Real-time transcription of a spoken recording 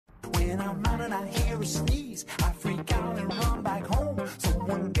and I'm out and I hear a sneeze. I freak out and run back home.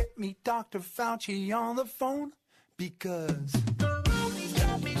 Someone get me Dr. Fauci on the phone, because Romney's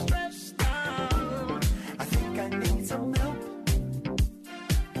got me stressed out. I think I need some help.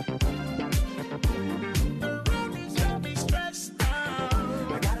 Romney's got me stressed out.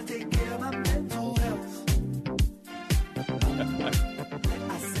 I gotta take care of my mental health.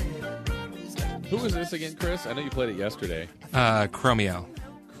 I said, Romney's got me. Who was this again, Chris? I know you played it yesterday. Chromeo.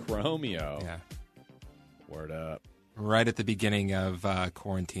 Chromeo. Yeah. Word up. Right at the beginning of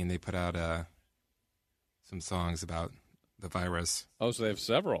quarantine, they put out some songs about the virus. Oh, so they have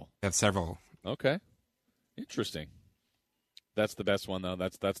several. They have several. Okay. Interesting. That's the best one, though.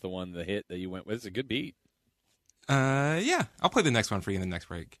 That's the one, the hit that you went with. It's a good beat. Yeah. I'll play the next one for you in the next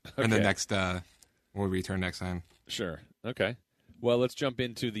break. Okay. In the next, when we return next time. Sure. Okay. Well, let's jump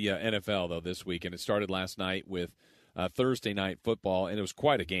into the NFL, though, this week. And it started last night with Thursday night football, and it was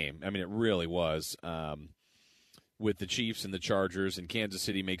quite a game. I mean, it really was. With the Chiefs and the Chargers, and Kansas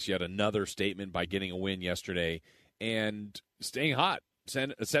City makes yet another statement by getting a win yesterday and staying hot.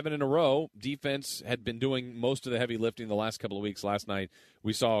 7 in a row. Defense had been doing most of the heavy lifting the last couple of weeks. Last night,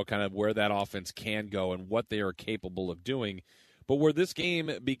 we saw kind of where that offense can go and what they are capable of doing. But where this game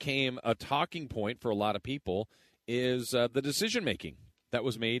became a talking point for a lot of people is the decision-making that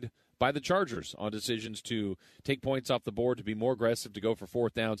was made by the Chargers on decisions to take points off the board, to be more aggressive, to go for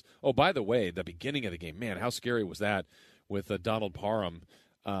fourth downs. Oh, by the way, the beginning of the game, man, how scary was that with Donald Parham?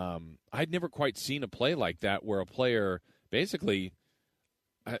 I'd never quite seen a play like that where a player basically,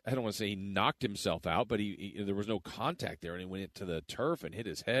 I don't want to say he knocked himself out, but he there was no contact there, and he went to the turf and hit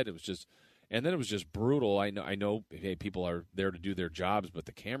his head. It was just, and then it was just brutal. I know, hey, people are there to do their jobs, but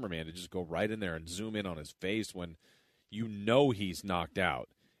the cameraman to just go right in there and zoom in on his face when you know he's knocked out.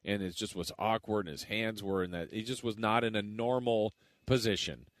 And it just was awkward, and his hands were in that. He just was not in a normal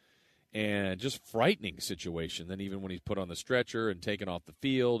position. And just frightening situation. Then even when he's put on the stretcher and taken off the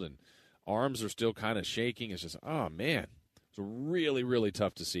field and arms are still kind of shaking, it's just, oh, man. It's really, really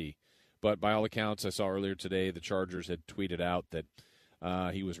tough to see. But by all accounts, I saw earlier today the Chargers had tweeted out that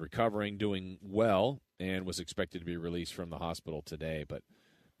he was recovering, doing well, and was expected to be released from the hospital today. But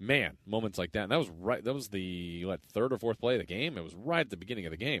man, moments like that. And that was right. That was the third or fourth play of the game. It was right at the beginning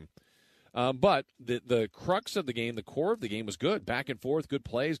of the game. But the crux of the game, the core of the game was good. Back and forth, good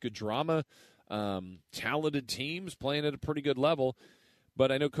plays, good drama, talented teams playing at a pretty good level.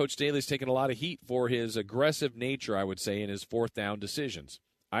 But I know Coach Staley's taken a lot of heat for his aggressive nature, I would say, in his fourth down decisions.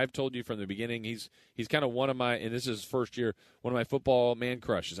 I've told you from the beginning, he's kind of one of my, and this is his first year, one of my football man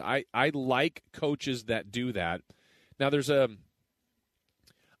crushes. I like coaches that do that. Now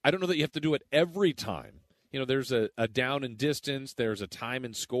I don't know that you have to do it every time. You know, there's a down and distance, there's a time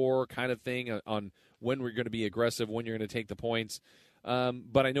and score kind of thing on when we're going to be aggressive, when you're going to take the points.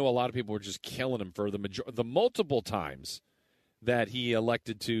 But I know a lot of people were just killing him for the multiple times that he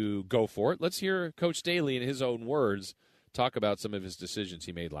elected to go for it. Let's hear Coach Staley, in his own words, talk about some of his decisions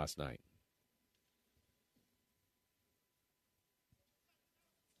he made last night.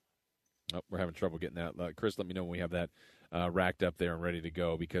 Oh, we're having trouble getting that. Chris, let me know when we have that racked up there and ready to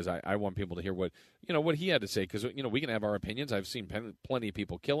go, because I want people to hear what he had to say, because we can have our opinions. I've seen plenty of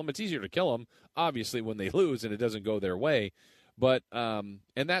people kill him. It's easier to kill them, obviously, when they lose and it doesn't go their way. But and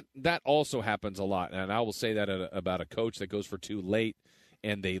that also happens a lot. And I will say that about a coach that goes for too late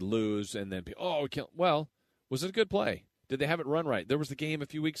and they lose, and then well, was it a good play? Did they have it run right? There was the game a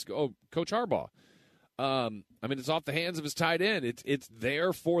few weeks ago. Oh, Coach Harbaugh. It's off the hands of his tight end. It's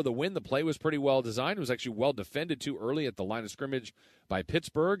there for the win. The play was pretty well designed. It was actually well defended too early at the line of scrimmage by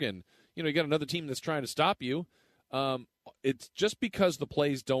Pittsburgh. And, you got another team that's trying to stop you. It's just because the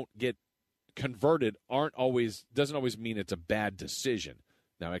plays don't get converted doesn't always mean it's a bad decision.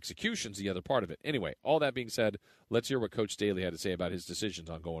 Now, execution's the other part of it. Anyway, all that being said, let's hear what Coach Staley had to say about his decisions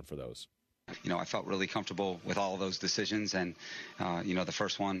on going for those. I felt really comfortable with all of those decisions. And, the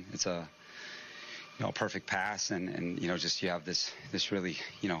first one, it's a perfect pass, and just you have this really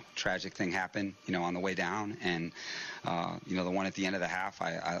tragic thing happen on the way down, and the one at the end of the half,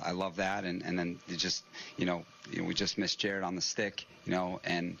 I love that, and then it just we just missed Jared on the stick,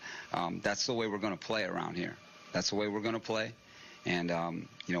 and that's the way we're going to play around here. That's the way we're going to play. And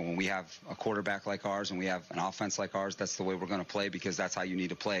when we have a quarterback like ours and we have an offense like ours, that's the way we're going to play, because that's how you need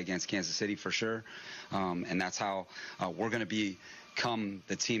to play against Kansas City for sure, and that's how we're going to become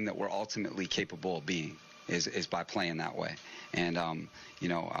the team that we're ultimately capable of being, is by playing that way. And I'm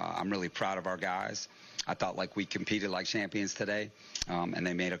really proud of our guys. I thought we competed like champions today, and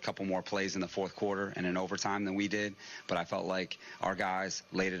they made a couple more plays in the fourth quarter and in overtime than we did, but I felt like our guys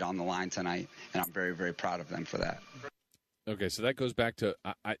laid it on the line tonight, and I'm very, very proud of them for that. Okay, so that goes back to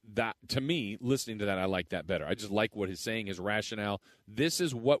that. To me, listening to that, I like that better. I just like what he's saying, his rationale. This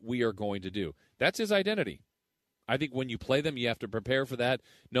is what we are going to do. That's his identity. I think when you play them, you have to prepare for that,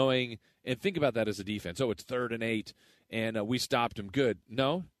 knowing and think about that as a defense. Oh, it's 3rd and 8, and we stopped them. Good.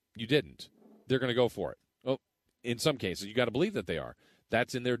 No, you didn't. They're going to go for it. Oh, in some cases, you got to believe that they are.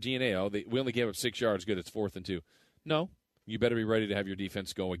 That's in their DNA. Oh, we only gave up 6 yards. Good. It's 4th and 2. No. You better be ready to have your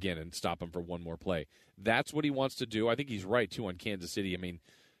defense go again and stop them for one more play. That's what he wants to do. I think he's right, too, on Kansas City. I mean,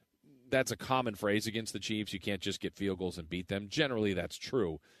 that's a common phrase against the Chiefs. You can't just get field goals and beat them. Generally, that's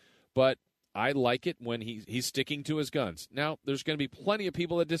true. But I like it when he's sticking to his guns. Now, there's going to be plenty of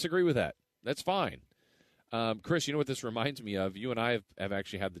people that disagree with that. That's fine. Chris, you know what this reminds me of? You and I have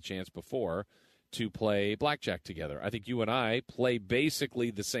actually had the chance before to play blackjack together. I think you and I play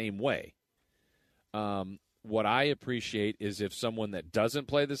basically the same way. What I appreciate is if someone that doesn't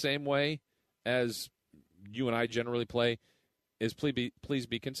play the same way as you and I generally play is please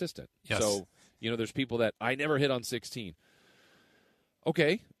be consistent. Yes. So, there's people that I never hit on 16.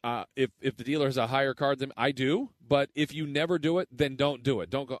 Okay, if the dealer has a higher card than I do, but if you never do it, then don't do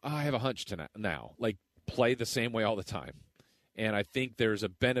it. Don't go, I have a hunch tonight now. Like, play the same way all the time. And I think there's a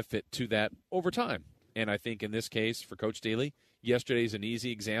benefit to that over time. And I think in this case, for Coach Daly, yesterday's an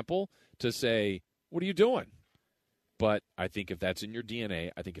easy example to say, what are you doing? But I think if that's in your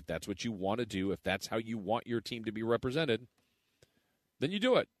DNA, I think if that's what you want to do, if that's how you want your team to be represented, then you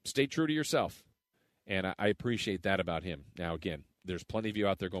do it. Stay true to yourself. And I appreciate that about him. Now, again, there's plenty of you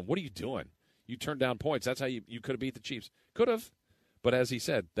out there going, what are you doing? You turned down points. That's how you could have beat the Chiefs. Could have. But as he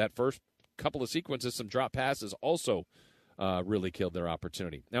said, that first couple of sequences, some drop passes also really killed their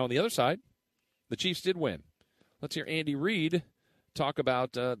opportunity. Now, on the other side, the Chiefs did win. Let's hear Andy Reid talk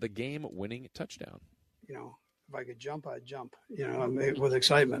about the game-winning touchdown. If I could jump, I'd jump, with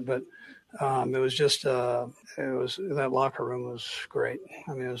excitement. But it was just, that locker room was great.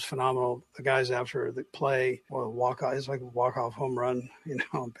 I mean, it was phenomenal. The guys after the play, walk-off, it's like a walk-off home run, in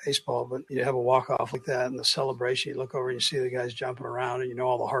baseball. But you have a walk-off like that and the celebration, you look over and you see the guys jumping around and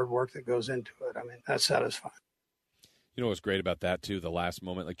all the hard work that goes into it. I mean, that's satisfying. You know what's great about that, too, the last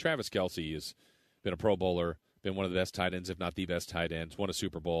moment? Like Travis Kelce has been a Pro Bowler, been one of the best tight ends, if not the best tight ends, won a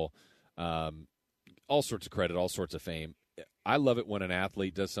Super Bowl. All sorts of credit, all sorts of fame. I love it when an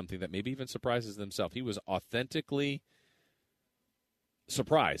athlete does something that maybe even surprises themselves. He was authentically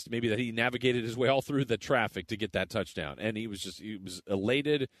surprised, maybe that he navigated his way all through the traffic to get that touchdown. And he was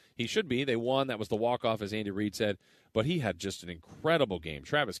elated. He should be. They won. That was the walk-off, as Andy Reid said. But he had just an incredible game.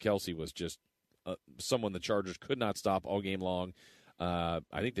 Travis Kelce was just someone the Chargers could not stop all game long. I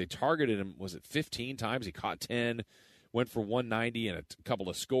think they targeted him, 15 times? He caught 10. Went for 190 and a couple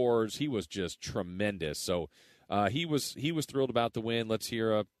of scores. He was just tremendous. So he was thrilled about the win. Let's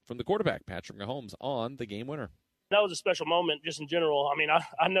hear from the quarterback, Patrick Mahomes, on the game winner. That was a special moment just in general. I mean, I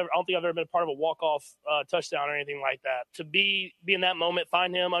don't think I've ever been a part of a walk-off touchdown or anything like that. To be in that moment,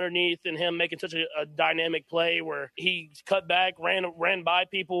 find him underneath and him making such a dynamic play where he cut back, ran by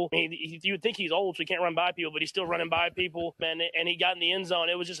people. I mean, you would think he's old, so he can't run by people, but he's still running by people. And he got in the end zone.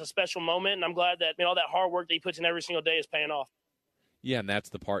 It was just a special moment, and I'm glad that all that hard work that he puts in every single day is paying off. Yeah, and that's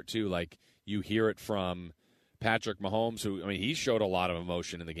the part, too. Like, you hear it from Patrick Mahomes, who, I mean, he showed a lot of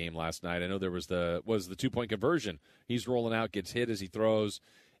emotion in the game last night. I know there was the 2-point conversion. He's rolling out, gets hit as he throws,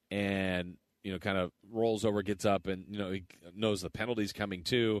 and, kind of rolls over, gets up, and, he knows the penalty's coming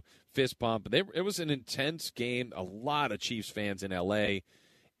too. Fist pump. It was an intense game. A lot of Chiefs fans in L.A.,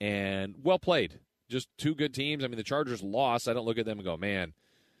 and well played. Just two good teams. I mean, the Chargers lost. I don't look at them and go, man,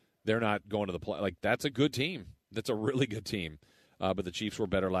 they're not going to the play. Like, that's a good team. That's a really good team. But the Chiefs were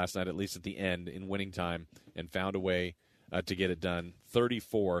better last night, at least at the end, in winning time, and found a way to get it done,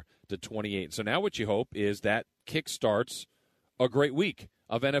 34-28. So now what you hope is that kickstarts a great week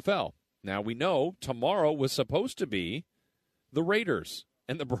of NFL. Now we know tomorrow was supposed to be the Raiders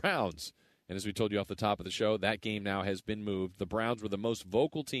and the Browns. And as we told you off the top of the show, that game now has been moved. The Browns were the most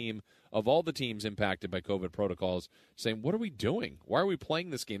vocal team of all the teams impacted by COVID protocols, saying, what are we doing? Why are we playing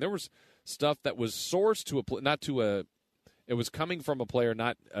this game? There was stuff that was sourced to it was coming from a player,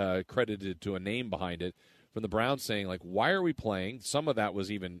 not credited to a name behind it, from the Browns saying, like, why are we playing? Some of that was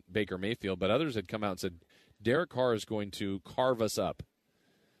even Baker Mayfield, but others had come out and said, Derek Carr is going to carve us up.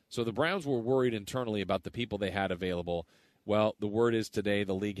 So the Browns were worried internally about the people they had available. Well, the word is today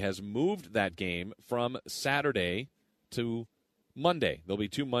the league has moved that game from Saturday to Monday. There'll be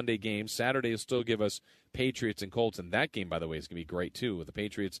 2 Monday games. Saturday will still give us Patriots and Colts, and that game, by the way, is going to be great, too, with the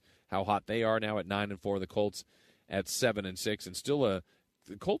Patriots, how hot they are now at 9-4, the Colts at 7-6, and still the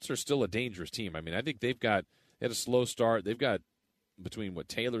Colts are still a dangerous team. I mean, I think they had a slow start. They've got, between what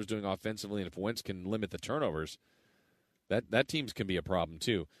Taylor's doing offensively and if Wentz can limit the turnovers, That teams can be a problem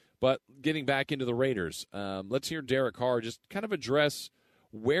too. But getting back into the Raiders, let's hear Derek Carr just kind of address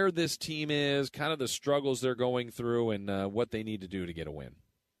where this team is, kind of the struggles they're going through, and what they need to do to get a win.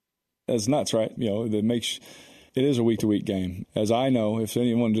 That's nuts, right? It is a week-to-week game. As I know, if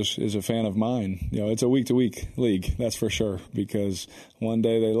anyone just is a fan of mine, it's a week-to-week league, that's for sure, because one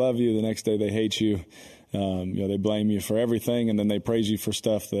day they love you, the next day they hate you. They blame you for everything, and then they praise you for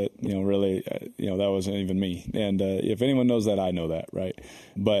stuff that, really, that wasn't even me. And if anyone knows that, I know that, right?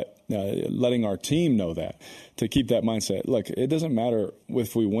 But letting our team know that, to keep that mindset. Look, it doesn't matter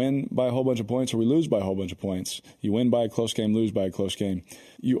if we win by a whole bunch of points or we lose by a whole bunch of points. You win by a close game, lose by a close game.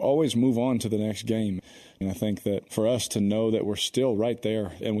 You always move on to the next game. And I think that for us to know that we're still right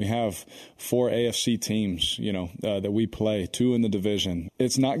there, and we have 4 AFC teams, that we play, 2 in the division.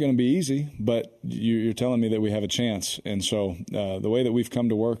 It's not going to be easy, but you're telling me that we have a chance. And so the way that we've come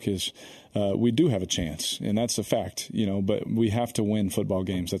to work is we do have a chance, and that's a fact, but we have to win football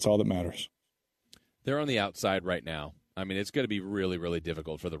games. That's all that matters. They're on the outside right now. I mean, it's going to be really, really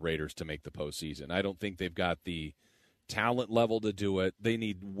difficult for the Raiders to make the postseason. I don't think they've got the talent level to do it. They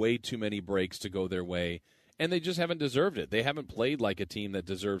need way too many breaks to go their way, and they just haven't deserved it. They haven't played like a team that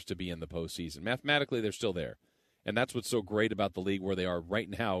deserves to be in the postseason. Mathematically, they're still there, and that's what's so great about the league where they are right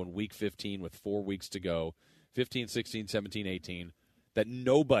now in Week 15 with 4 weeks to go, 15, 16, 17, 18, that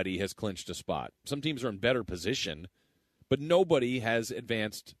nobody has clinched a spot. Some teams are in better position, but nobody has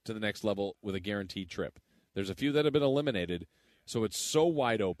advanced to the next level with a guaranteed trip. There's a few that have been eliminated, so it's so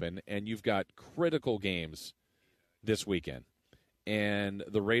wide open, and you've got critical games this weekend. And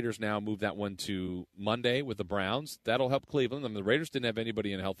the Raiders now move that one to Monday with the Browns. That'll help Cleveland. I mean, the Raiders didn't have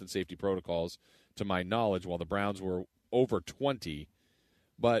anybody in health and safety protocols, to my knowledge, while the Browns were over 20.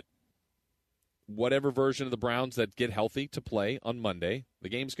 But whatever version of the Browns that get healthy to play on Monday, the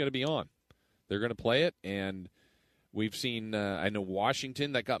game's going to be on. They're going to play it, and we've seen, I know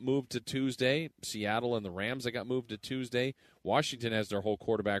Washington that got moved to Tuesday, Seattle and the Rams that got moved to Tuesday. Washington has their whole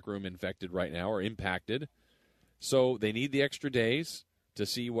quarterback room infected right now, or impacted. So they need the extra days to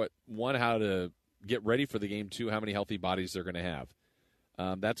see how to get ready for the game, 2, how many healthy bodies they're going to have.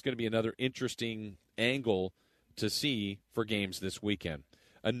 That's going to be another interesting angle to see for games this weekend.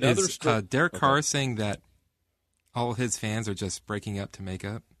 Is Derek Carr saying that all his fans are just breaking up to make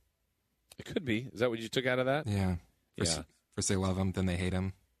up? It could be. Is that what you took out of that? Yeah. First they love him, then they hate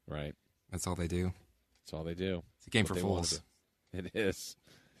him. Right. That's all they do. That's all they do. It's a game for fools. It is.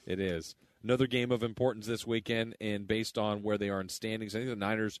 It is. Another game of importance this weekend, and based on where they are in standings, I think the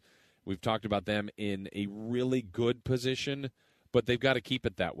Niners, we've talked about them in a really good position, but they've got to keep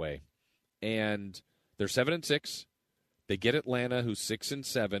it that way. And they're 7-6. They get Atlanta, who's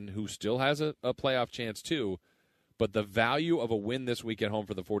 6-7, who still has a playoff chance too. But the value of a win this week at home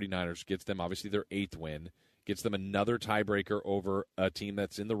for the 49ers gets them, obviously, their 8th win, gets them another tiebreaker over a team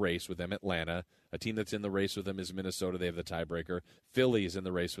that's in the race with them, Atlanta. A team that's in the race with them is Minnesota. They have the tiebreaker. Philly is in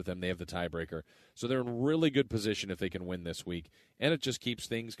the race with them. They have the tiebreaker. So they're in really good position if they can win this week, and it just keeps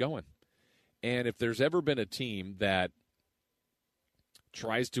things going. And if there's ever been a team that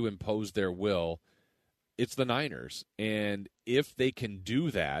tries to impose their will, it's the Niners. And if they can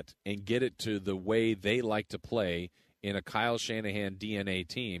do that and get it to the way they like to play in a Kyle Shanahan DNA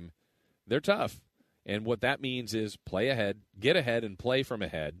team, they're tough. And what that means is play ahead, get ahead, and play from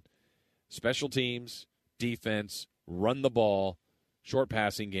ahead. Special teams, defense, run the ball, short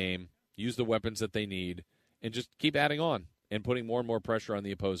passing game, use the weapons that they need, and just keep adding on and putting more and more pressure on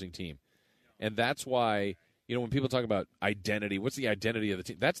the opposing team. And that's why, when people talk about identity, what's the identity of the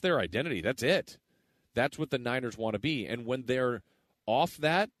team? That's their identity. That's it. That's what the Niners want to be. And when they're off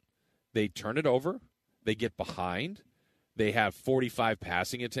that, they turn it over. They get behind. They have 45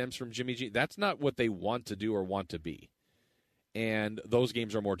 passing attempts from Jimmy G. That's not what they want to do or want to be. And those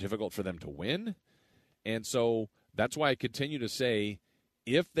games are more difficult for them to win. And so that's why I continue to say,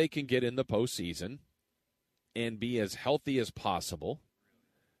 if they can get in the postseason and be as healthy as possible,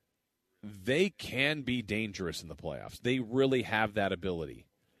 they can be dangerous in the playoffs. They really have that ability.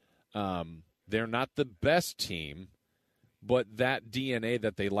 They're not the best team, but that DNA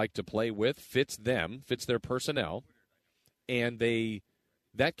that they like to play with fits them, fits their personnel, and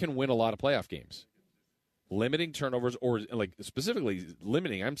that can win a lot of playoff games. Limiting turnovers, or like specifically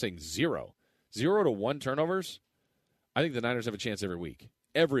limiting, I'm saying 0 to 1 turnovers. I think the Niners have a chance every week.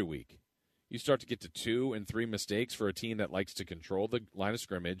 Every week. You start to get to 2 and 3 mistakes for a team that likes to control the line of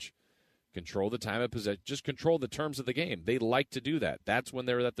scrimmage, control the time of possession, just control the terms of the game. They like to do that. That's when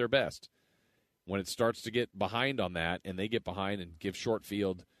they're at their best. When it starts to get behind on that, and they get behind and give short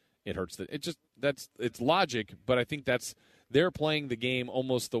field, it hurts. It's logic, but I think they're playing the game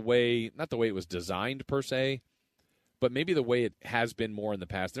almost the way, not the way it was designed per se, but maybe the way it has been more in the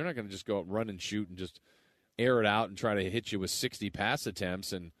past, they're not going to just go out and run and shoot and just air it out and try to hit you with 60 pass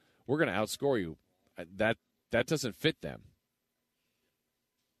attempts, and we're going to outscore you. That doesn't fit them.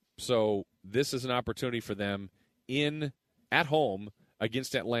 So this is an opportunity for them at home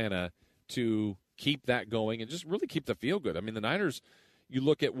against Atlanta to keep that going and just really keep the feel good. I mean, the Niners, you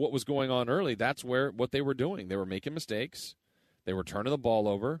look at what was going on early, that's what they were doing. They were making mistakes. They were turning the ball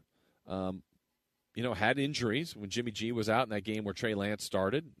over. Had injuries when Jimmy G was out in that game where Trey Lance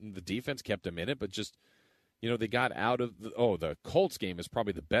started. The defense kept him in it, but just, they got out of the Colts game is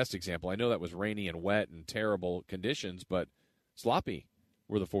probably the best example. I know that was rainy and wet and terrible conditions, but sloppy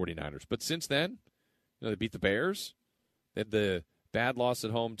were the 49ers. But since then, they beat the Bears. They had the bad loss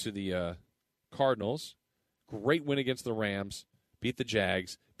at home to the Cardinals. Great win against the Rams. Beat the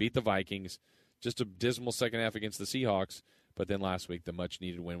Jags. Beat the Vikings. Just a dismal second half against the Seahawks. But then last week, the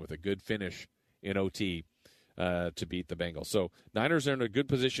much-needed win with a good finish in OT to beat the Bengals. So Niners are in a good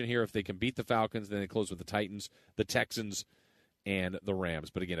position here. If they can beat the Falcons, then they close with the Titans, the Texans, and the Rams.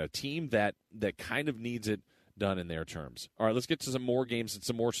 But again, a team that kind of needs it done in their terms. All right, let's get to some more games and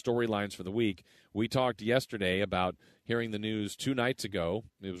some more storylines for the week. We talked yesterday about hearing the news 2 nights ago.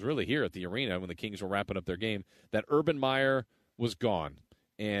 It was really here at the arena when the Kings were wrapping up their game, that Urban Meyer was gone.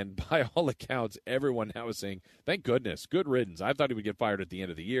 And by all accounts, everyone now is saying, thank goodness, good riddance. I thought he would get fired at the end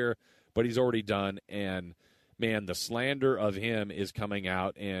of the year, but he's already done. And, man, the slander of him is coming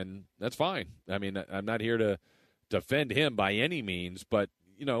out, and that's fine. I mean, I'm not here to defend him by any means, but,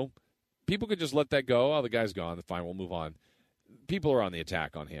 people could just let that go. Oh, the guy's gone. Fine, we'll move on. People are on the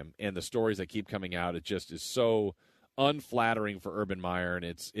attack on him, and the stories that keep coming out, it just is so unflattering for Urban Meyer, and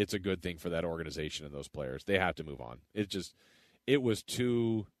it's a good thing for that organization and those players. They have to move on. It was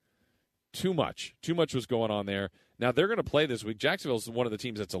too much. Too much was going on there. Now, they're going to play this week. Jacksonville's one of the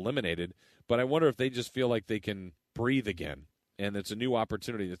teams that's eliminated, but I wonder if they just feel like they can breathe again, and it's a new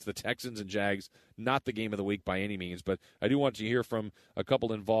opportunity. It's the Texans and Jags, not the game of the week by any means, but I do want you to hear from a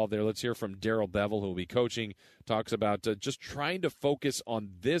couple involved there. Let's hear from Darrell Bevell, who will be coaching, talks about just trying to focus on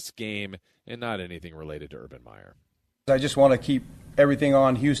this game and not anything related to Urban Meyer. I just want to keep everything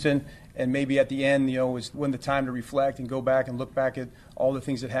on Houston, and maybe at the end, is when the time to reflect and go back and look back at all the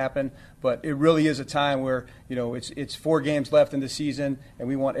things that happened. But it really is a time where, it's 4 games left in the season, and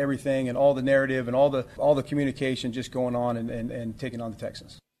we want everything and all the narrative and all the communication just going on and taking on the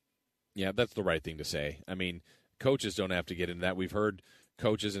Texans. Yeah, that's the right thing to say. I mean, coaches don't have to get into that. We've heard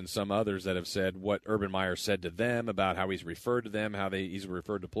coaches and some others that have said what Urban Meyer said to them about how he's referred to them, how he's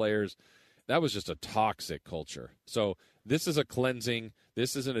referred to players. That was just a toxic culture. So this is a cleansing.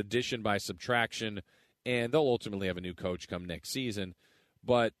 This is an addition by subtraction, and they'll ultimately have a new coach come next season.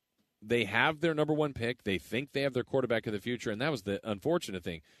 But they have their number 1 pick. They think they have their quarterback of the future, and that was the unfortunate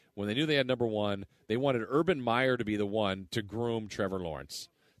thing. When they knew they had number 1, they wanted Urban Meyer to be the one to groom Trevor Lawrence,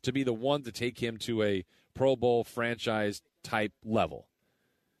 to be the one to take him to a Pro Bowl franchise-type level.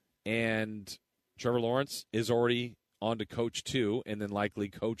 And Trevor Lawrence is already on to coach 2 and then likely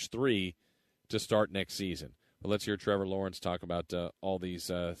coach 3 to start next season. But let's hear Trevor Lawrence talk about all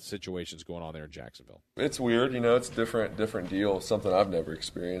these situations going on there in Jacksonville. It's weird, it's different deal, something I've never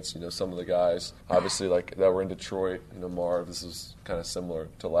experienced. Some of the guys, obviously, like that were in Detroit, Marv, this is kind of similar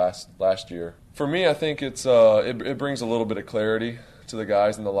to last year. For me, I think it's it brings a little bit of clarity to the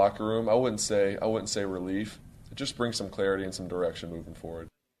guys in the locker room. I wouldn't say relief. It just brings some clarity and some direction moving forward.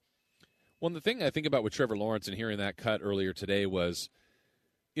 Well, the thing I think about with Trevor Lawrence and hearing that cut earlier today was,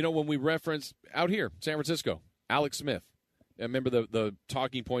 when we referenced out here, San Francisco, Alex Smith. I remember the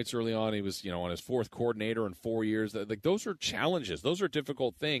talking points early on. He was, on his 4th coordinator in 4 years. Like, those are challenges. Those are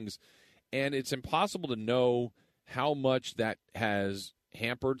difficult things. And it's impossible to know how much that has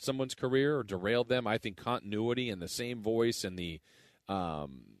hampered someone's career or derailed them. I think continuity and the same voice and the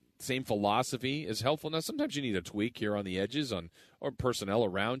same philosophy is helpful. Now, sometimes you need a tweak here on the edges or personnel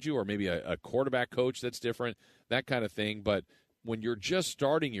around you, or maybe a quarterback coach that's different, that kind of thing. But when you're just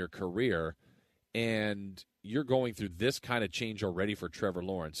starting your career and you're going through this kind of change already for Trevor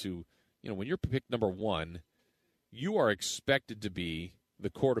Lawrence, who, when you're picked number 1, you are expected to be the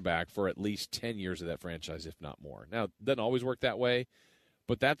quarterback for at least 10 years of that franchise, if not more. Now, it doesn't always work that way,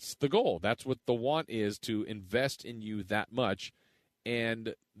 but that's the goal. That's what the want is, to invest in you that much.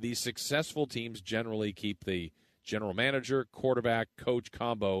 And these successful teams generally keep the general manager, quarterback, coach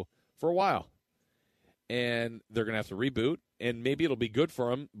combo for a while. And they're going to have to reboot, and maybe it'll be good for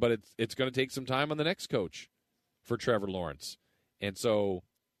them, but it's going to take some time on the next coach for Trevor Lawrence. And so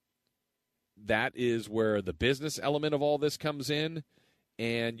that is where the business element of all this comes in.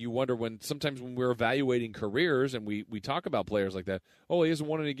 And you wonder sometimes when we're evaluating careers and we talk about players like that, oh, he hasn't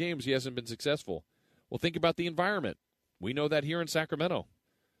won any games, he hasn't been successful. Well, think about the environment. We know that here in Sacramento.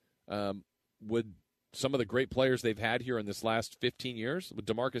 Would some of the great players they've had here in this last 15 years, would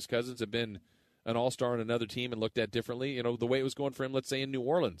DeMarcus Cousins have been an all-star on another team and looked at differently? You know, the way it was going for him, let's say, in New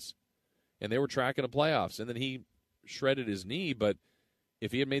Orleans. And they were tracking the playoffs, and then he shredded his knee. But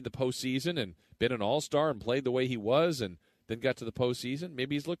if he had made the postseason and been an all-star and played the way he was and then got to the postseason,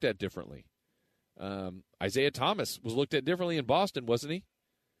 maybe he's looked at differently. Isaiah Thomas was looked at differently in Boston, wasn't he?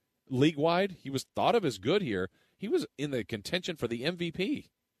 League-wide, he was thought of as good here. He was in the contention for the MVP.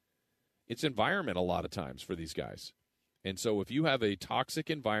 It's environment a lot of times for these guys. And so if you have a toxic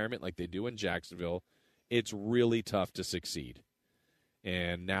environment like they do in Jacksonville, it's really tough to succeed.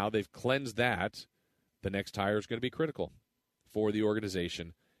 And now they've cleansed that. The next hire is going to be critical for the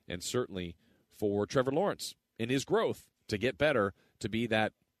organization and certainly for Trevor Lawrence in his growth to get better, to be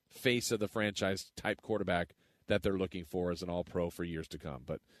that face of the franchise type quarterback that they're looking for as an all-pro for years to come,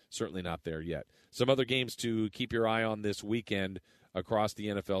 but certainly not there yet. Some other games to keep your eye on this weekend across the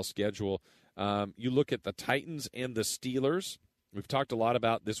NFL schedule. You look at the Titans and the Steelers. We've talked a lot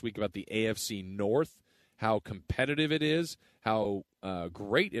about this week about the AFC North, how competitive it is, how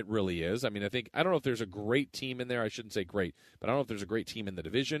great it really is. I mean, I don't know if there's a great team in there. I shouldn't say great, but I don't know if there's a great team in the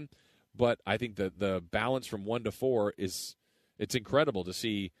division. But I think that the balance from 1 to 4 it's incredible to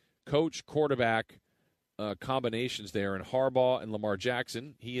see coach, quarterback combinations there. And Harbaugh and Lamar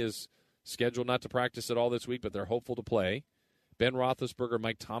Jackson, he is scheduled not to practice at all this week, but they're hopeful to play. Ben Roethlisberger and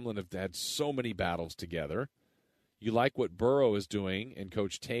Mike Tomlin have had so many battles together. You like what Burrow is doing and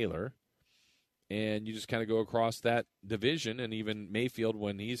Coach Taylor. And you just kind of go across that division, and even Mayfield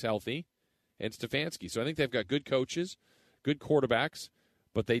when he's healthy, and Stefanski. So I think they've got good coaches, good quarterbacks,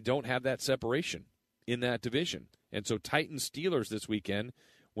 but they don't have that separation in that division. And so Titans-Steelers this weekend,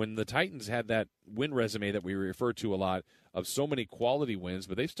 when the Titans had that win resume that we refer to a lot of so many quality wins,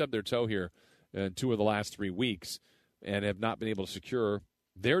 but they've stubbed their toe here in 2 of the last 3 weeks and have not been able to secure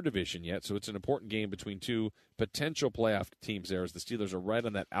their division yet. So it's an important game between 2 potential playoff teams there, as the Steelers are right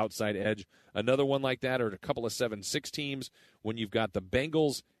on that outside edge. Another one like that are a couple of 7-6 teams when you've got the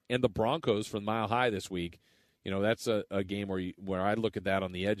Bengals and the Broncos from Mile High this week. You know, that's a game where I look at that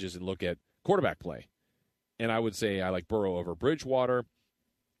on the edges and look at quarterback play. And I would say I like Burrow over Bridgewater,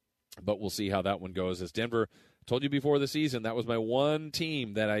 but we'll see how that one goes. As Denver told you before the season, that was my one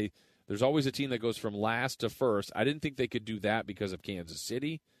team that there's always a team that goes from last to first. I didn't think they could do that because of Kansas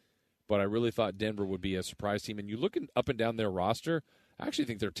City, but I really thought Denver would be a surprise team. And you look up and down their roster, I actually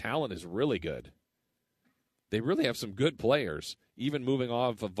think their talent is really good. They really have some good players, even moving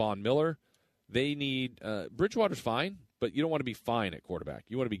off of Von Miller. They need Bridgewater's fine, but you don't want to be fine at quarterback.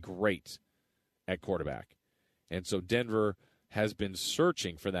 You want to be great at quarterback. And so Denver has been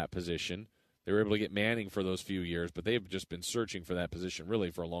searching for that position. They were able to get Manning for those few years, but they've just been searching for that position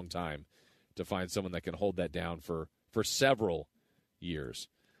really for a long time to find someone that can hold that down for several years.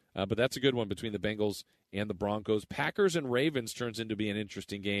 But that's a good one between the Bengals and the Broncos. Packers and Ravens turns into be an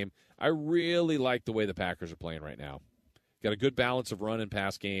interesting game. I really like the way the Packers are playing right now. Got a good balance of run and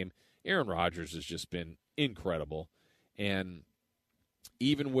pass game. Aaron Rodgers has just been incredible. And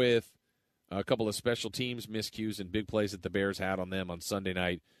even with a couple of special teams miscues and big plays that the Bears had on them on Sunday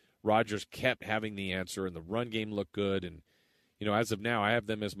night, Rodgers kept having the answer, and the run game looked good. And, you know, as of now, I have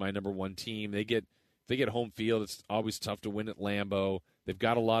them as my number 1 team. They get home field. It's always tough to win at Lambeau. They've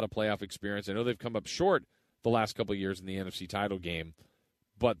got a lot of playoff experience. I know they've come up short the last couple of years in the NFC title game,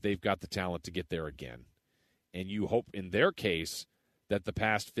 but they've got the talent to get there again. And you hope in their case that the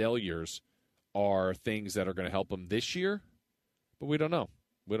past failures are things that are going to help them this year, but we don't know.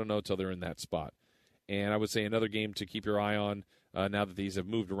 We don't know until they're in that spot. And I would say another game to keep your eye on now that these have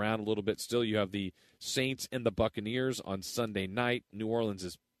moved around a little bit. Still, you have the Saints and the Buccaneers on Sunday night. New Orleans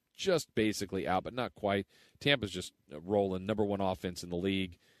is just basically out, but not quite. Tampa's just rolling, number 1 offense in the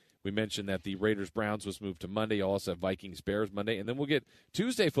league. We mentioned that the Raiders-Browns was moved to Monday. You also have Vikings-Bears Monday. And then we'll get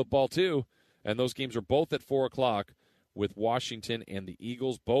Tuesday football, too. And those games are both at 4 o'clock with Washington and the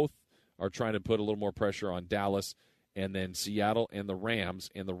Eagles. Both are trying to put a little more pressure on Dallas. And then Seattle and the Rams.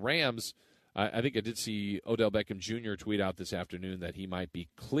 And the Rams, I think I did see Odell Beckham Jr. tweet out this afternoon that he might be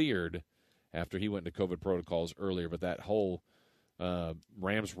cleared after he went into COVID protocols earlier. But that whole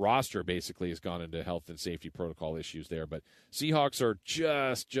Rams roster basically has gone into health and safety protocol issues there. But Seahawks are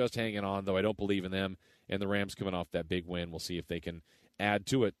just hanging on, though I don't believe in them. And the Rams coming off that big win. We'll see if they can add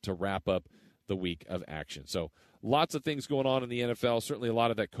to it to wrap up the week of action. So lots of things going on in the NFL. Certainly a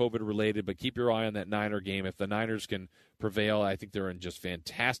lot of that COVID-related, but keep your eye on that Niner game. If the Niners can prevail, I think they're in just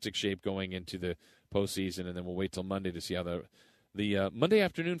fantastic shape going into the postseason, and then we'll wait till Monday to see how the Monday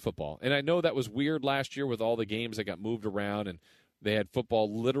afternoon football. And I know that was weird last year with all the games that got moved around, and they had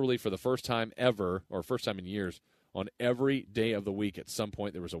football literally for the first time ever, or first time in years, on every day of the week. At some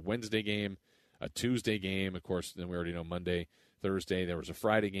point, there was a Wednesday game, a Tuesday game. Of course, then we already know Monday, Thursday. There was a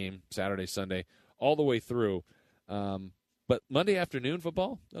Friday game, Saturday, Sunday, all the way through. But Monday afternoon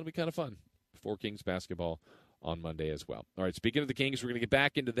football, that'll be kind of fun. For Kings basketball on Monday as well. All right, speaking of the Kings, we're going to get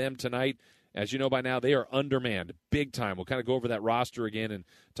back into them tonight. As you know by now, they are undermanned big time. We'll kind of go over that roster again and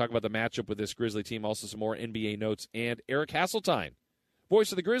talk about the matchup with this Grizzly team, also some more NBA notes, and Eric Hasseltine,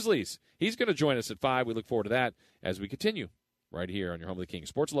 voice of the Grizzlies. He's going to join us at 5. We look forward to that as we continue right here on your home of the Kings.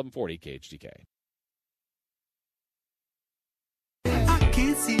 Sports 1140 KHTK. I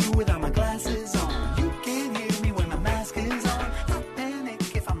can't see you without my glasses on. You can't hear me when my mask is on. I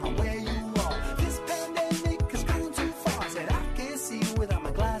panic if I'm not where you are. This pandemic has gone too far. I said I can't see you without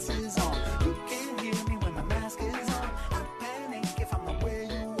my glasses on. You can't hear me when my mask is on. I panic if I'm not where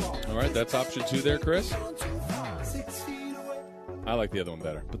you are. All right, that's option 2 there, Chris. I like the other one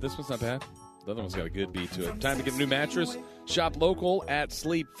better, but this one's not bad. The other one's got a good beat to it. Time to get a new mattress. Shop local at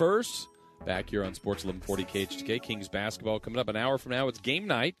Sleep First. Back here on Sports 1140 KHTK. Kings basketball coming up an hour from now. It's game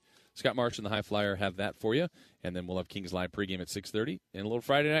night. Scott Marsh and the High Flyer have that for you. And then we'll have Kings Live pregame at 6:30. And a little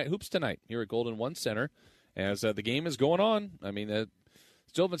Friday Night Hoops tonight here at Golden One Center as the game is going on. I mean,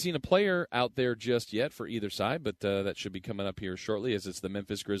 still haven't seen a player out there just yet for either side, but that should be coming up here shortly as it's the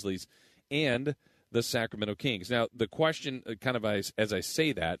Memphis Grizzlies and the Sacramento Kings. Now, the question, kind of as I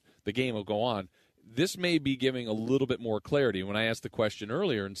say that, the game will go on. This may be giving a little bit more clarity. When I asked the question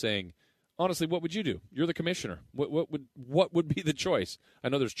earlier and saying, honestly, what would you do? You're the commissioner. What would be the choice? I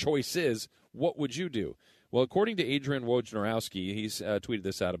know there's choices. What would you do? Well, according to Adrian Wojnarowski, he's tweeted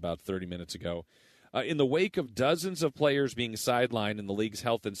this out about 30 minutes ago. In the wake of dozens of players being sidelined in the league's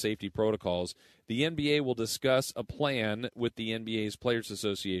health and safety protocols, the NBA will discuss a plan with the NBA's Players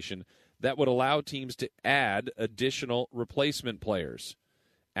Association that would allow teams to add additional replacement players.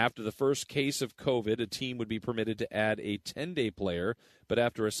 After the first case of COVID, a team would be permitted to add a 10-day player, but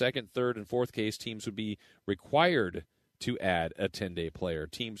after a second, third, and fourth case, teams would be required to add a 10-day player.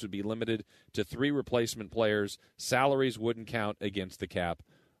 Teams would be limited to 3 replacement players. Salaries wouldn't count against the cap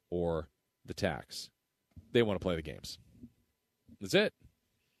or the tax. They want to play the games. That's it.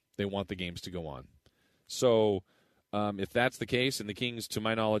 They want the games to go on. So if that's the case, and the Kings, to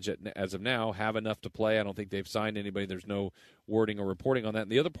my knowledge, as of now, have enough to play, I don't think they've signed anybody. There's no wording or reporting on that.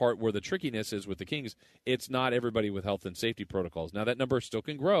 And the other part where the trickiness is with the Kings, it's not everybody with health and safety protocols. Now, that number still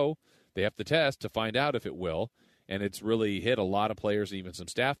can grow. They have to test to find out if it will, and it's really hit a lot of players and even some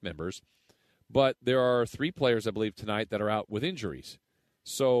staff members. But there are 3 players, I believe, tonight that are out with injuries.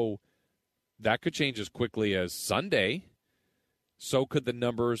 So that could change as quickly as Sunday. So could the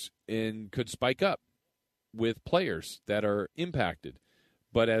numbers could spike up with players that are impacted.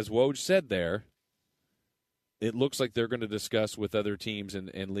 But as Woj said there, it looks like they're going to discuss with other teams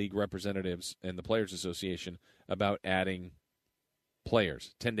and league representatives and the Players Association about adding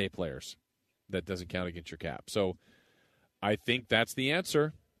players, 10-day players. That doesn't count against your cap. So I think that's the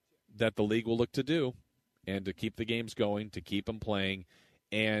answer that the league will look to do, and to keep the games going, to keep them playing,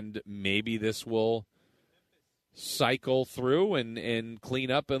 and maybe this will cycle through and clean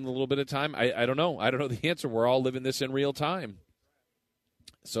up in a little bit of time. I don't know. I don't know the answer. We're all living this in real time.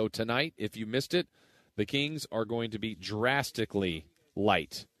 So tonight, if you missed it, the Kings are going to be drastically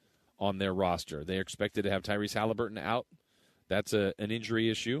light on their roster. They're expected to have Tyrese Halliburton out. That's an injury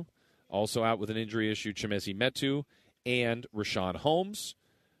issue. Also out with an injury issue, Chimezie Metu and Rashawn Holmes.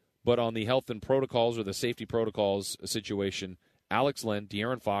 But on the health and protocols or the safety protocols situation, Alex Len,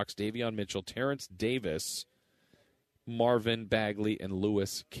 De'Aaron Fox, Davion Mitchell, Terrence Davis, Marvin Bagley, and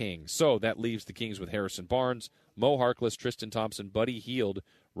Lewis King. So that leaves the Kings with Harrison Barnes, Mo Harkless, Tristan Thompson, Buddy Hield,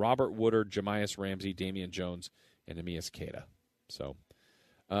 Robert Woodard, Jamias Ramsey, Damian Jones, and Amias Queta. So,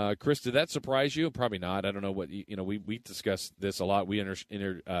 Chris, did that surprise you? Probably not. I don't know what, we discussed this a lot. We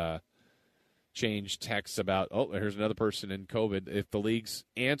changed texts about, here's another person in COVID. If the league's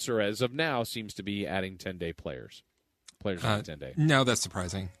answer as of now seems to be adding 10-day players. Players on 10-day. No, that's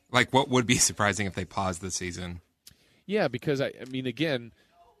surprising. Like, what would be surprising if they paused the season? Yeah, because I mean, again,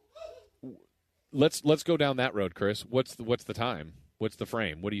 let's go down that road, Chris. What's the time? What's the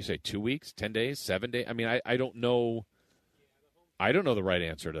frame? What do you say? 2 weeks? 10 days? 7 days? I mean, I don't know. I don't know the right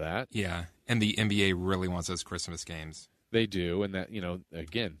answer to that. Yeah, and the NBA really wants those Christmas games. They do, and that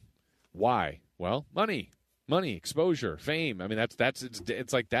again, why? Well, money, exposure, fame. I mean,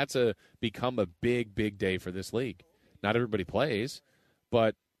 it's like that's become a big day for this league. Not everybody plays,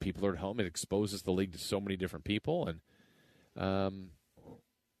 but people are at home. It exposes the league to so many different people, and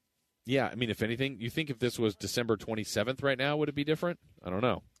yeah, I mean, if anything, you think if this was December 27th right now, would it be different? I don't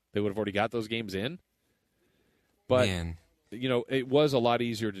know. They would have already got those games in. But man, it was a lot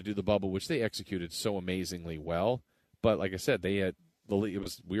easier to do the bubble, which they executed so amazingly well. But like I said, we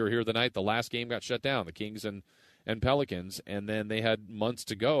were here the night the last game got shut down, the Kings and Pelicans, and then they had months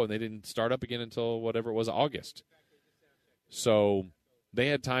to go, and they didn't start up again until whatever it was, August. So they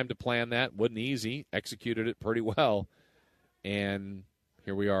had time to plan that. Wasn't easy. Executed it pretty well, and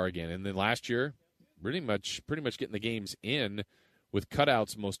here we are again. And then last year, pretty much getting the games in with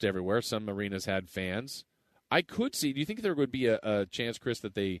cutouts most everywhere. Some arenas had fans. I could see. Do you think there would be a chance, Chris,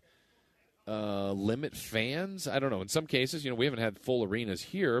 that they limit fans? I don't know. In some cases, we haven't had full arenas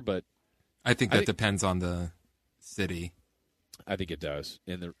here, but I think that depends on the city. I think it does.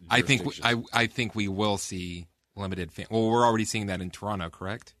 I think we will see limited fans. Well, we're already seeing that in Toronto,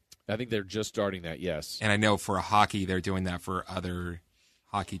 correct? I think they're just starting that. Yes. And I know for hockey, they're doing that for other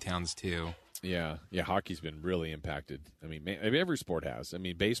hockey towns too. Yeah. Hockey's been really impacted. I mean, every sport has. I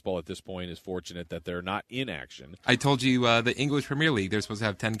mean, baseball at this point is fortunate that they're not in action. I told you the English Premier League, they're supposed to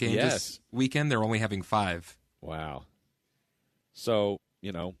have 10 games this weekend. They're only having 5. Wow. So,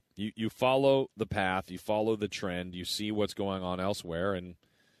 you follow the path, you follow the trend, you see what's going on elsewhere, and,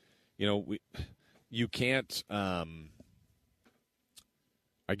 you can't I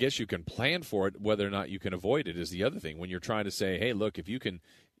guess you can plan for it. Whether or not you can avoid it is the other thing. When you're trying to say, hey, look, if you can,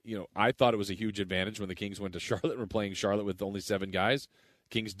 I thought it was a huge advantage when the Kings went to Charlotte and were playing Charlotte with only 7 guys.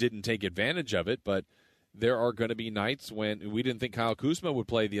 Kings didn't take advantage of it, but there are going to be nights when we didn't think Kyle Kuzma would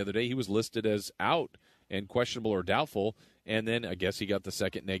play the other day. He was listed as out and questionable or doubtful, and then I guess he got the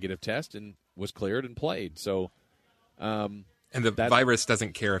second negative test and was cleared and played. So, and the virus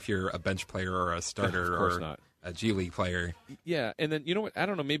doesn't care if you're a bench player or a starter or not. A G League player. Yeah, and then, you know what? I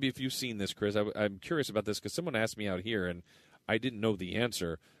don't know, maybe if you've seen this, Chris. I'm curious about this because someone asked me out here, and I didn't know the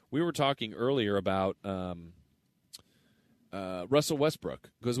answer. We were talking earlier about Russell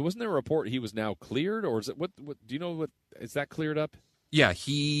Westbrook, because wasn't there a report he was now cleared, or is it what do you know what is that cleared up? Yeah,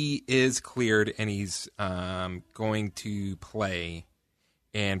 he is cleared, and he's going to play.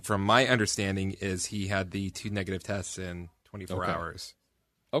 And from my understanding, is he had the 2 negative tests in 24 hours.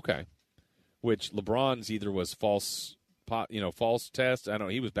 Okay. Which LeBron's either was false test. I don't know.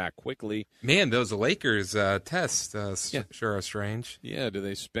 He was back quickly. Man, those Lakers tests sure are strange. Yeah, do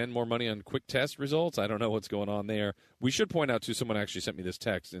they spend more money on quick test results? I don't know what's going on there. We should point out, too, someone actually sent me this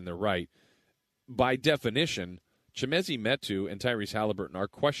text, and they're right. By definition, Chimezie Metu and Tyrese Halliburton are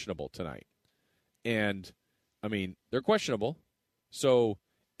questionable tonight. And, I mean, they're questionable. So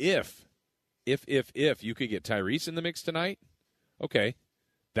if you could get Tyrese in the mix tonight, okay,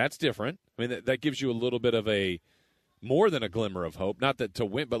 that's different. I mean, that gives you a little bit of more than a glimmer of hope. Not that to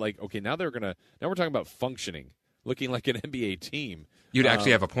win, but okay, now we're talking about functioning, looking like an NBA team. You'd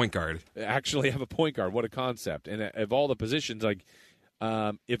actually have a point guard. Actually have a point guard. What a concept. And of all the positions,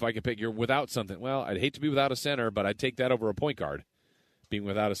 if I could pick, you're without something. Well, I'd hate to be without a center, but I'd take that over a point guard, being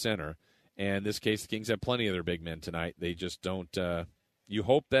without a center. And in this case, the Kings have plenty of their big men tonight. They just don't you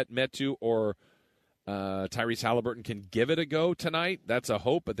hope that Metu or Tyrese Halliburton can give it a go tonight. That's a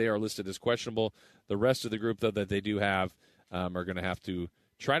hope, but they are listed as questionable. The rest of the group, though, that they do have are going to have to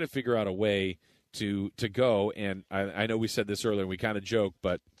try to figure out a way to go. And I know we said this earlier, and we kind of joked,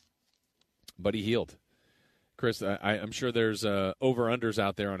 but Buddy Hield. Chris, I'm sure there's over-unders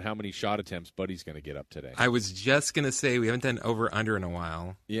out there on how many shot attempts Buddy's going to get up today. I was just going to say we haven't done over-under in a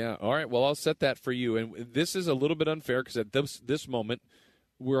while. Yeah, all right. Well, I'll set that for you. And this is a little bit unfair because at this moment,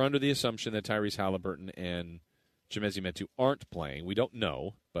 we're under the assumption that Tyrese Halliburton and Chimezie Metu aren't playing. We don't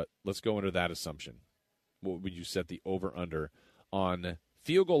know, but let's go under that assumption. What would you set the over-under on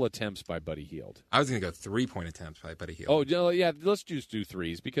field goal attempts by Buddy Hield? I was going to go 3-point attempts by Buddy Hield. Oh, yeah, let's just do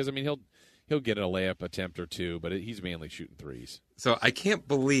threes because, I mean, he'll get a layup attempt or two, but he's mainly shooting threes. So I can't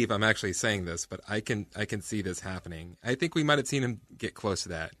believe I'm actually saying this, but I can see this happening. I think we might have seen him get close to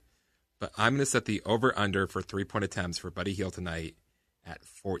that, but I'm going to set the over-under for 3-point attempts for Buddy Hield tonight at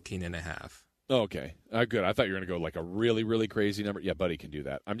 14.5. Okay, good. I thought you were going to go like a really, really crazy number. Yeah, Buddy can do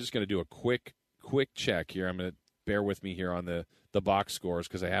that. I'm just going to do a quick check here. I'm going to bear with me here on the box scores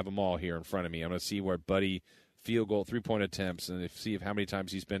because I have them all here in front of me. I'm going to see where Buddy field goal, 3-point attempts, and see how many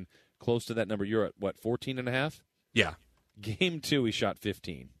times he's been close to that number. You're at, what, 14.5? Yeah. Game 2, he shot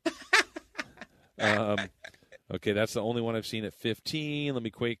 15. Okay, that's the only one I've seen at 15. Let me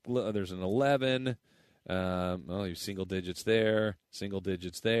quick look. There's an 11. Well, you single digits there.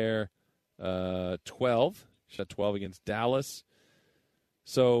 12. Shot 12 against Dallas.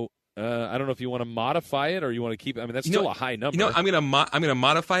 So I don't know if you want to modify it or you want to keep it. I mean, that's still a high number. I'm gonna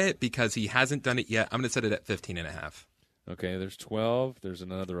modify it because he hasn't done it yet. I'm gonna set it at 15.5. Okay, there's 12. There's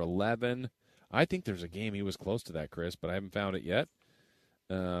another 11. I think there's a game he was close to that, Chris, but I haven't found it yet.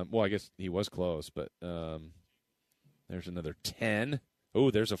 Well, I guess he was close, but There's another 10.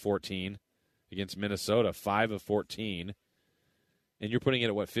 Oh, there's a 14 against Minnesota, 5 of 14. And you're putting it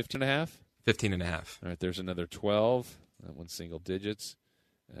at what, 15.5? 15.5. All right, there's another 12. That one's single digits.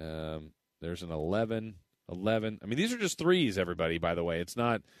 There's an 11. I mean, these are just threes, everybody, by the way. It's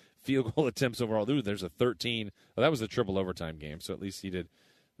not field goal attempts overall. Ooh, there's a 13. Well, that was a triple overtime game, so at least he did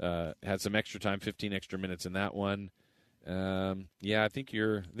had some extra time, 15 extra minutes in that one. I think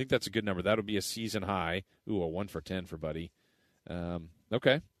that's a good number. That'll be a season high. Ooh, a 1 for 10 for Buddy.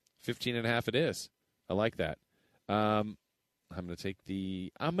 Okay, 15.5 it is. I like that. I'm going to take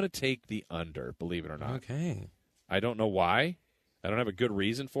the under, believe it or not. Okay. I don't know why. I don't have a good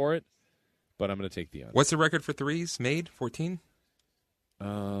reason for it, but I'm going to take the under. What's the record for threes made? 14?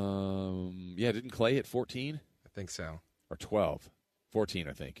 Didn't Clay hit 14? I think so. Or 12. 14,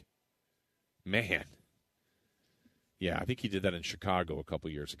 I think. Man. Yeah, I think he did that in Chicago a couple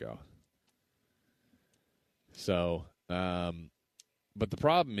years ago. So, but the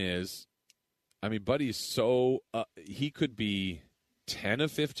problem is, I mean, Buddy's so, he could be 10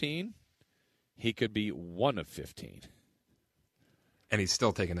 of 15. He could be 1 of 15. And he's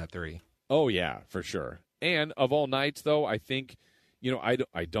still taking that three. Oh, yeah, for sure. And of all nights, though, I think,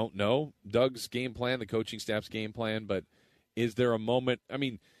 I don't know Doug's game plan, the coaching staff's game plan, but is there a moment? I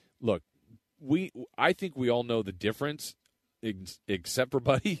mean, look, I think we all know the difference, except for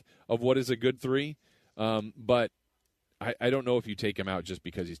Buddy, of what is a good three. But I don't know if you take him out just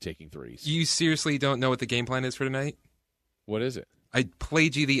because he's taking threes. You seriously don't know what the game plan is for tonight? What is it? I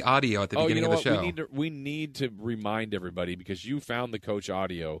played you the audio at the beginning of the show. We need to remind everybody, because you found the coach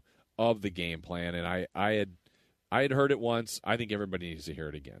audio of the game plan, and I had heard it once. I think everybody needs to hear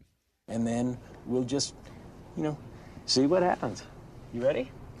it again. And then we'll just, see what happens. You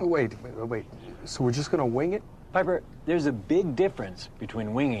ready? Oh, wait. So we're just going to wing it? Piper, there's a big difference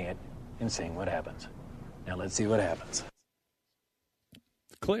between winging it and seeing what happens. Now let's see what happens.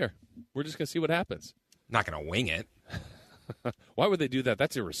 Clear. We're just going to see what happens. Not going to wing it. Why would they do that?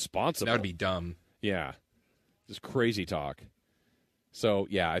 That's irresponsible. That would be dumb. Yeah. Just crazy talk. So,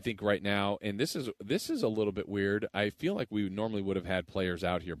 yeah, I think right now, and this is a little bit weird. I feel like we normally would have had players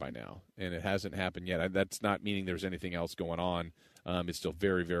out here by now, and it hasn't happened yet. That's not meaning there's anything else going on. It's still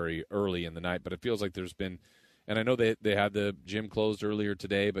very, very early in the night, but it feels like there's been, and I know they had the gym closed earlier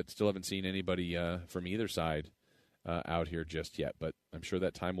today, but still haven't seen anybody from either side out here just yet. But I'm sure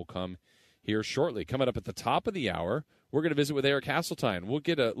that time will come here shortly. Coming up at the top of the hour, we're going to visit with Eric Hasseltine. We'll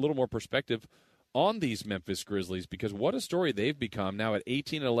get a little more perspective on these Memphis Grizzlies, because what a story they've become now at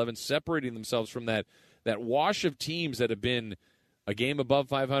 18-11, separating themselves from that wash of teams that have been a game above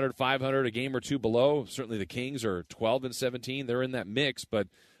 500, 500, a game or two below. Certainly the Kings are 12-17. They're in that mix, but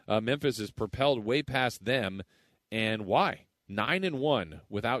Memphis is propelled way past them. And why? 9-1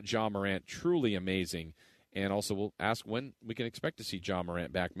 without Ja Morant. Truly amazing. And also we'll ask when we can expect to see Ja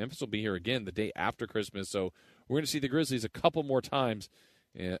Morant back. Memphis will be here again the day after Christmas, so we're going to see the Grizzlies a couple more times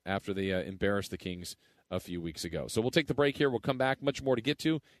after they embarrassed the Kings a few weeks ago. So we'll take the break here. We'll come back. Much more to get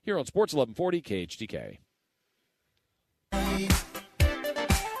to here on Sports 1140 KHTK. I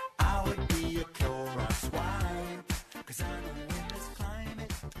would be a Clorox wipe, 'cause I know in this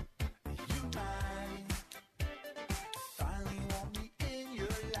climate you might finally want me in your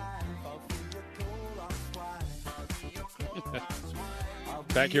life. I'll be a Clorox wipe. I'll be a Clorox wipe.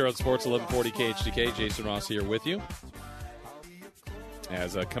 Back here on Sports 1140 KHTK, Jason Ross here with you.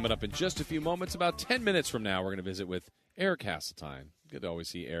 As coming up in just a few moments, about 10 minutes from now, we're going to visit with Eric Hasseltine. Good to always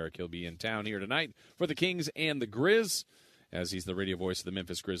see Eric. He'll be in town here tonight for the Kings and the Grizz. As he's the radio voice of the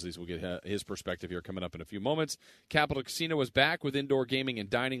Memphis Grizzlies, we'll get his perspective here coming up in a few moments. Capital Casino is back with indoor gaming and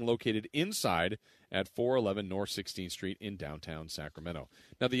dining located inside at 411 North 16th Street in downtown Sacramento.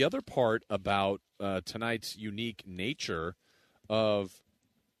 Now, the other part about tonight's unique nature of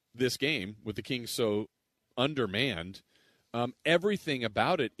this game, with the Kings so undermanned, everything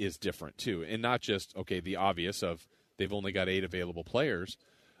about it is different, too. And not just, the obvious of they've only got 8 available players.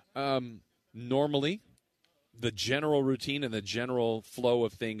 Normally, the general routine and the general flow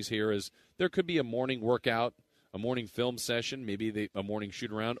of things here is there could be a morning workout, a morning film session, maybe a morning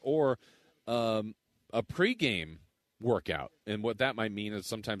shoot-around, or a pregame workout. And what that might mean is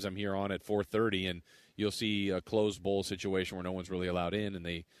sometimes I'm here on at 4:30, and you'll see a closed bowl situation where no one's really allowed in, and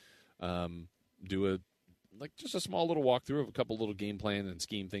they do just a small little walkthrough of a couple little game plan and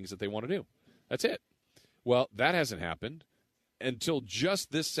scheme things that they want to do. That's it. Well, that hasn't happened. Until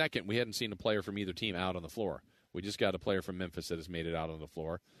just this second, we hadn't seen a player from either team out on the floor. We just got a player from Memphis that has made it out on the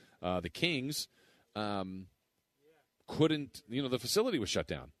floor. The Kings couldn't, the facility was shut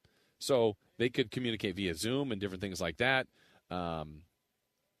down. So they could communicate via Zoom and different things like that.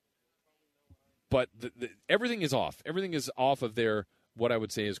 but everything is off. Everything is off of their, what I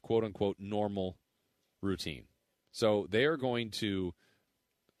would say is quote-unquote normal routine. So they are going to,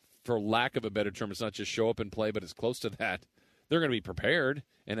 for lack of a better term, it's not just show up and play, but it's close to that. They're going to be prepared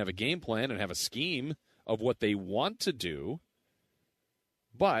and have a game plan and have a scheme of what they want to do,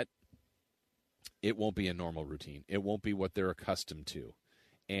 but it won't be a normal routine. It won't be what they're accustomed to.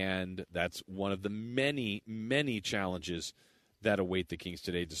 And that's one of the many, many challenges that await the Kings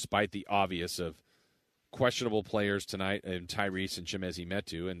today, despite the obvious of questionable players tonight, and Tyrese and Chimezie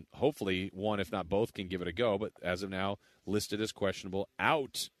Metu, and hopefully one, if not both, can give it a go. But as of now, listed as questionable.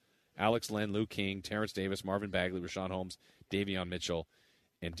 Out, Alex Len, Luke King, Terrence Davis, Marvin Bagley, Rashawn Holmes, Davion Mitchell,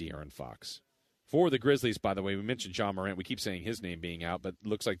 and De'Aaron Fox. For the Grizzlies, by the way, we mentioned John Morant. We keep saying his name being out, but it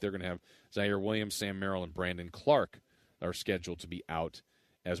looks like they're going to have Zaire Williams, Sam Merrill, and Brandon Clark are scheduled to be out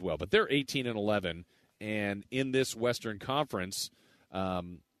as well. But they're 18-11, and in this Western Conference,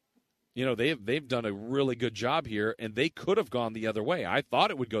 they've done a really good job here, and they could have gone the other way. I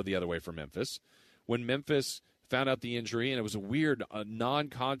thought it would go the other way for Memphis. When Memphis found out the injury, and it was a weird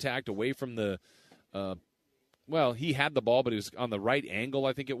non-contact away from the he had the ball, but he was on the right angle,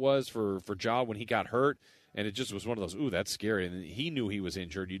 I think it was, for Ja when he got hurt, and it just was one of those, ooh, that's scary. And he knew he was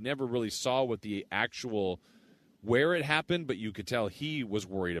injured. You never really saw what the actual where it happened, but you could tell he was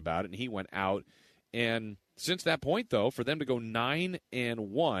worried about it, and he went out. And since that point, though, for them to go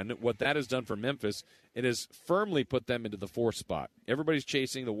 9-1, what that has done for Memphis, it has firmly put them into the 4th spot. Everybody's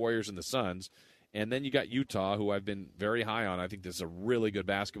chasing the Warriors and the Suns. And then you got Utah, who I've been very high on. I think this is a really good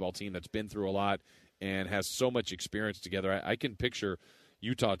basketball team that's been through a lot and has so much experience together. I can picture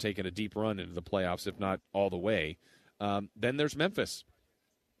Utah taking a deep run into the playoffs, if not all the way. Then there's Memphis.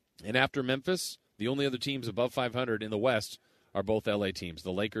 And after Memphis, the only other teams above 500 in the West are both L.A. teams,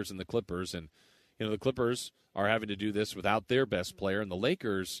 the Lakers and the Clippers. And, the Clippers are having to do this without their best player. And the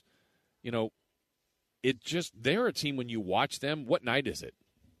Lakers, they're a team when you watch them, what night is it?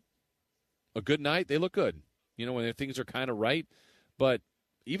 A good night, they look good. When things are kind of right. But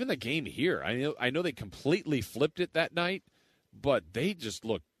even the game here, I know they completely flipped it that night, but they just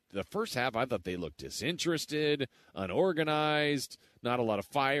looked, the first half, I thought they looked disinterested, unorganized, not a lot of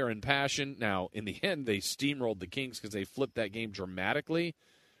fire and passion. Now, in the end, they steamrolled the Kings because they flipped that game dramatically,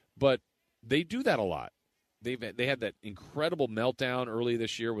 but they do that a lot. They had that incredible meltdown early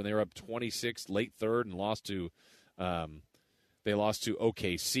this year when they were up 26 late third and lost to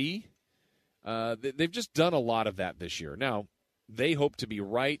OKC. They've just done a lot of that this year. Now, they hope to be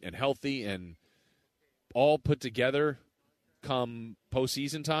right and healthy and all put together come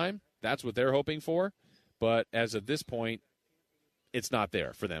postseason time. That's what they're hoping for. But as of this point, it's not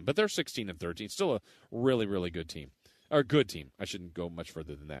there for them. But they're 16-13, still a really, really good team. Or good team. I shouldn't go much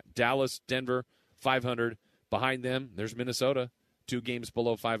further than that. Dallas, Denver, 500. Behind them, there's Minnesota, 2 games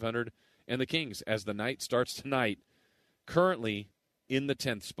below 500. And the Kings, as the night starts tonight, currently in the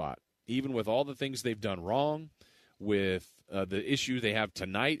 10th spot. Even with all the things they've done wrong, with the issue they have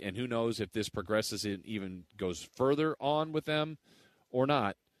tonight, and who knows if this progresses and even goes further on with them or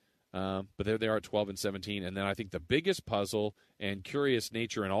not. But there they are at 12-17. And then I think the biggest puzzle and curious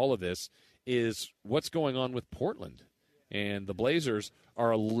nature in all of this is what's going on with Portland. And the Blazers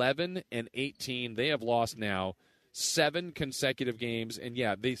are 11-18. They have lost now 7 consecutive games. And,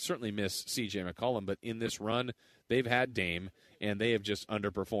 yeah, they certainly miss C.J. McCollum. But in this run, they've had Dame, and they have just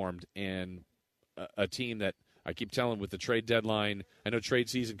underperformed. And a team that I keep telling with the trade deadline, I know trade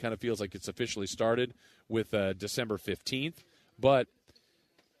season kind of feels like it's officially started with December 15th. But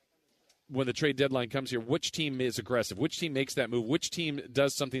when the trade deadline comes here, which team is aggressive? Which team makes that move? Which team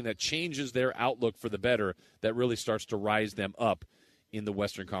does something that changes their outlook for the better that really starts to rise them up in the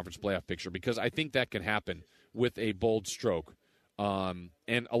Western Conference playoff picture? Because I think that can happen with a bold stroke. And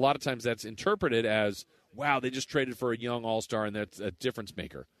a lot of times that's interpreted as, wow, they just traded for a young all-star and that's a difference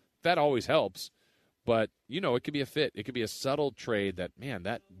maker. That always helps. But, it could be a fit. It could be a subtle trade that, man,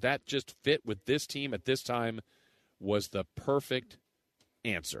 that just fit with this team at this time was the perfect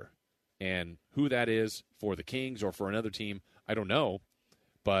answer. And who that is for the Kings or for another team, I don't know.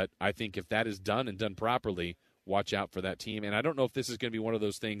 But I think if that is done and done properly, watch out for that team. And I don't know if this is going to be one of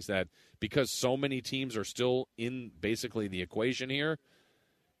those things that because so many teams are still in basically the equation here,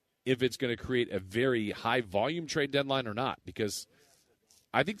 if it's going to create a very high-volume trade deadline or not. Because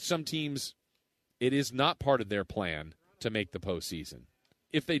I think some teams, it is not part of their plan to make the postseason.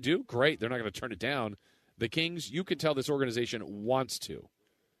 If they do, great. They're not going to turn it down. The Kings, you can tell this organization wants to.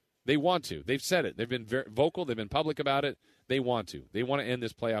 They want to. They've said it. They've been very vocal. They've been public about it. They want to. They want to end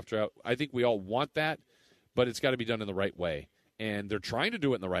this playoff drought. I think we all want that, but it's got to be done in the right way. And they're trying to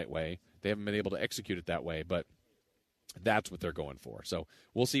do it in the right way. They haven't been able to execute it that way. But That's what they're going for. So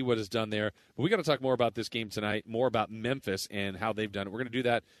we'll see what is done there. But we got to talk more about this game tonight, more about Memphis and how they've done it. We're going to do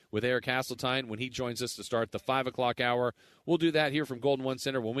that with Eric Hasseltine when he joins us to start the 5 o'clock hour. We'll do that here from Golden One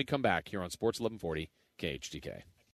Center when we come back here on Sports 1140 KHTK.